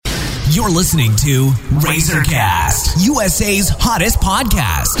You're listening to RazorCast, USA's hottest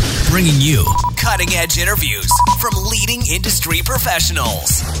podcast, bringing you cutting-edge interviews from leading industry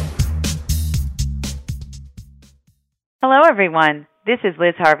professionals. Hello, everyone. This is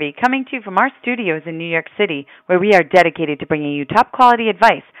Liz Harvey coming to you from our studios in New York City, where we are dedicated to bringing you top-quality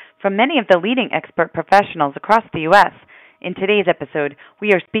advice from many of the leading expert professionals across the U.S. In today's episode,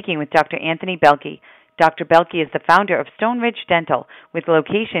 we are speaking with Dr. Anthony Belke. Dr. Belke is the founder of Stone Ridge Dental, with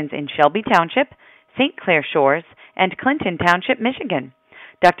locations in Shelby Township, St. Clair Shores, and Clinton Township, Michigan.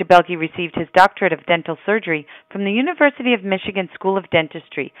 Dr. Belke received his doctorate of dental surgery from the University of Michigan School of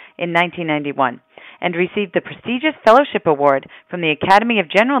Dentistry in 1991 and received the prestigious Fellowship Award from the Academy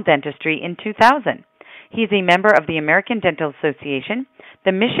of General Dentistry in 2000. He is a member of the American Dental Association,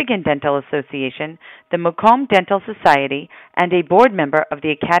 the Michigan Dental Association, the Macomb Dental Society, and a board member of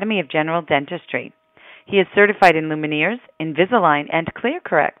the Academy of General Dentistry. He is certified in Lumineers, Invisalign, and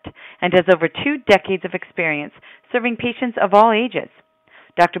ClearCorrect, and has over 2 decades of experience serving patients of all ages.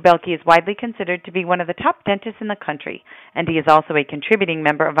 Dr. Belke is widely considered to be one of the top dentists in the country, and he is also a contributing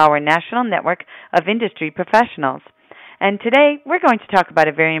member of our national network of industry professionals. And today, we're going to talk about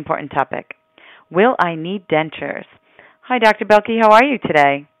a very important topic. Will I need dentures? Hi, Dr. Belke. How are you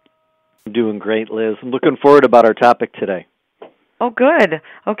today? I'm doing great, Liz. I'm looking forward about our topic today. Oh, good.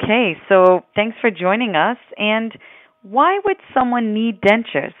 Okay, so thanks for joining us. And why would someone need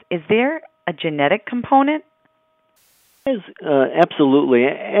dentures? Is there a genetic component? Absolutely.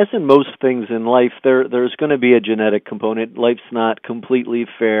 As in most things in life, there's going to be a genetic component. Life's not completely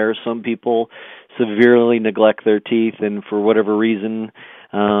fair. Some people severely neglect their teeth and for whatever reason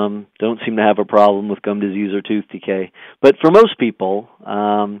don't seem to have a problem with gum disease or tooth decay. But for most people,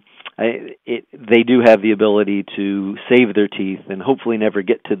 they do have the ability to save their teeth and hopefully never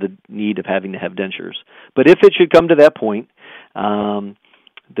get to the need of having to have dentures. But if it should come to that point,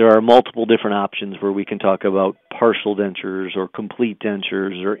 there are multiple different options where we can talk about partial dentures or complete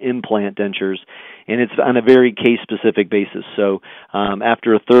dentures or implant dentures, and it's on a very case-specific basis. So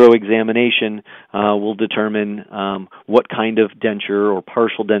after a thorough examination, we'll determine what kind of denture or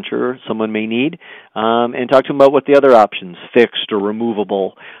partial denture someone may need and talk to them about what the other options, fixed or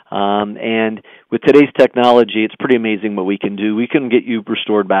removable. And with today's technology, it's pretty amazing what we can do. We can get you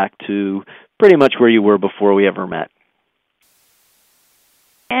restored back to pretty much where you were before we ever met.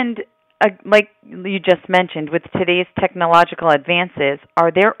 And like you just mentioned, with today's technological advances,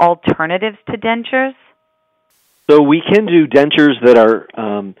 are there alternatives to dentures? So we can do dentures that are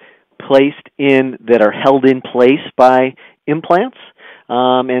that are held in place by implants.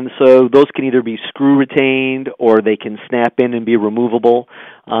 And so those can either be screw retained or they can snap in and be removable.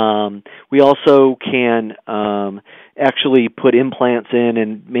 We also can actually put implants in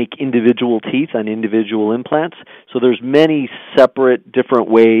and make individual teeth on individual implants. So there's many separate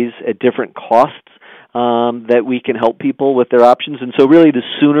different ways at different costs that we can help people with their options. And so really the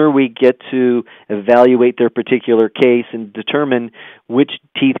sooner we get to evaluate their particular case and determine which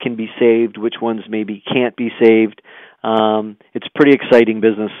teeth can be saved, which ones maybe can't be saved, it's pretty exciting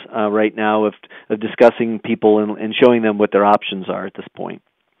business right now of discussing people and showing them what their options are at this point.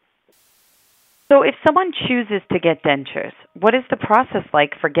 So if someone chooses to get dentures, what is the process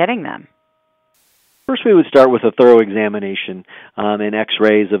like for getting them? First, we would start with a thorough examination and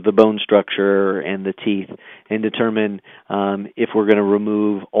x-rays of the bone structure and the teeth and determine if we're going to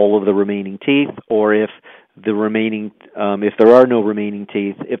remove all of the remaining teeth or if there are no remaining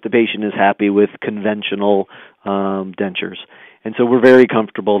teeth, if the patient is happy with conventional dentures. And so we're very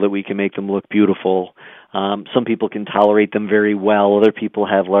comfortable that we can make them look beautiful. Some people can tolerate them very well. Other people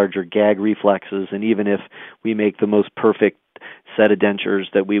have larger gag reflexes. And even if we make the most perfect set of dentures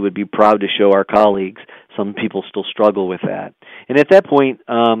that we would be proud to show our colleagues, some people still struggle with that. And at that point,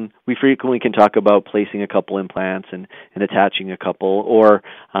 we frequently can talk about placing a couple implants and attaching a couple, or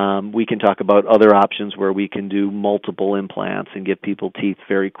we can talk about other options where we can do multiple implants and get people teeth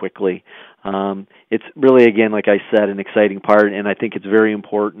very quickly. It's really, again, like I said, an exciting part, and I think it's very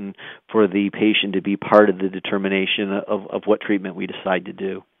important for the patient to be part of the determination of what treatment we decide to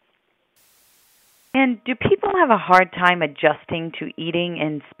do. And do people have a hard time adjusting to eating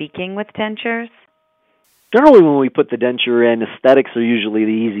and speaking with dentures? Generally, when we put the denture in, aesthetics are usually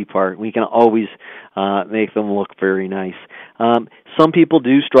the easy part. We can always make them look very nice. Some people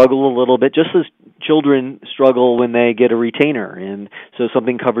do struggle a little bit, just as children struggle when they get a retainer, and so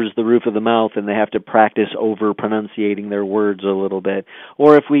something covers the roof of the mouth and they have to practice over pronunciating their words a little bit.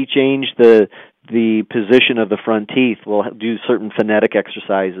 Or if we change the the position of the front teeth. We'll do certain phonetic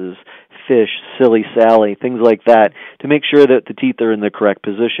exercises, fish, silly Sally, things like that, to make sure that the teeth are in the correct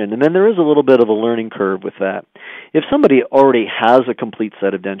position. And then there is a little bit of a learning curve with that. If somebody already has a complete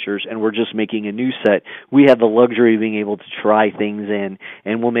set of dentures and we're just making a new set, we have the luxury of being able to try things in,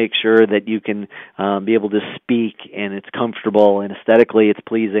 and we'll make sure that you can be able to speak and it's comfortable and aesthetically it's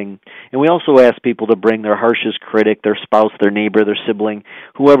pleasing. And we also ask people to bring their harshest critic, their spouse, their neighbor, their sibling,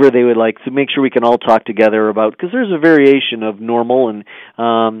 whoever they would like, to make sure we can all talk together about, because there's a variation of normal, and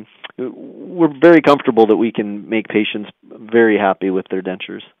we're very comfortable that we can make patients very happy with their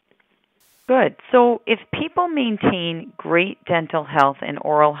dentures. Good. So if people maintain great dental health and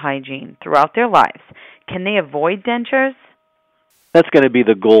oral hygiene throughout their lives, can they avoid dentures? That's going to be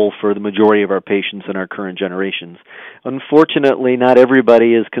the goal for the majority of our patients in our current generations. Unfortunately, not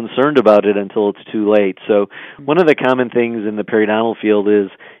everybody is concerned about it until it's too late. So one of the common things in the periodontal field is,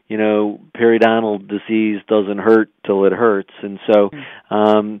 periodontal disease doesn't hurt till it hurts. And so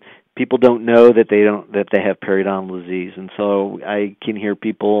people don't know that they have periodontal disease. And so I can hear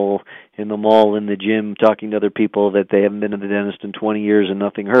people in the mall, in the gym, talking to other people that they haven't been to the dentist in 20 years and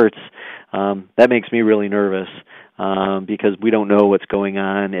nothing hurts. That makes me really nervous. Because we don't know what's going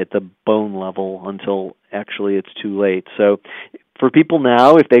on at the bone level until actually it's too late. So for people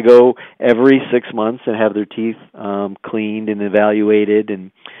now, if they go every 6 months and have their teeth cleaned and evaluated,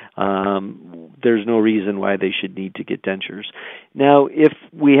 and there's no reason why they should need to get dentures. Now, if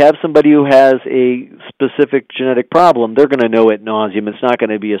we have somebody who has a specific genetic problem, they're going to know ad nauseum. It's not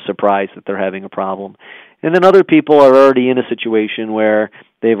going to be a surprise that they're having a problem. And then other people are already in a situation where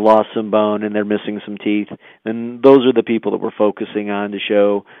they've lost some bone and they're missing some teeth. And those are the people that we're focusing on to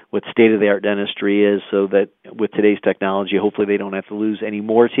show what state-of-the-art dentistry is, so that with today's technology, hopefully they don't have to lose any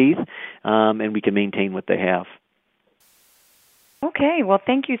more teeth, and we can maintain what they have. Okay. Well,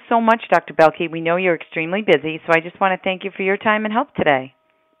 thank you so much, Dr. Belke. We know you're extremely busy, so I just want to thank you for your time and help today.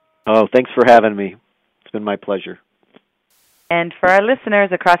 Oh, thanks for having me. It's been my pleasure. And for our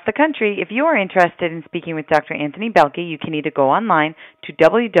listeners across the country, if you are interested in speaking with Dr. Anthony Belke, you can either go online to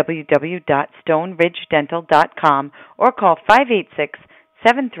www.stoneridgedental.com or call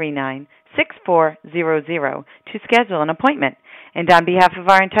 586-739-6400 to schedule an appointment. And on behalf of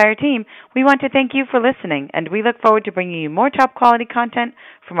our entire team, we want to thank you for listening, and we look forward to bringing you more top-quality content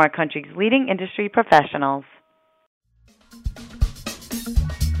from our country's leading industry professionals.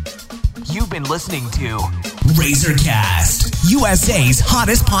 You've been listening to RazorCast, USA's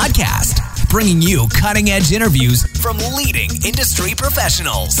hottest podcast, bringing you cutting-edge interviews from leading industry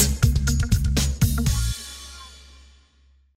professionals.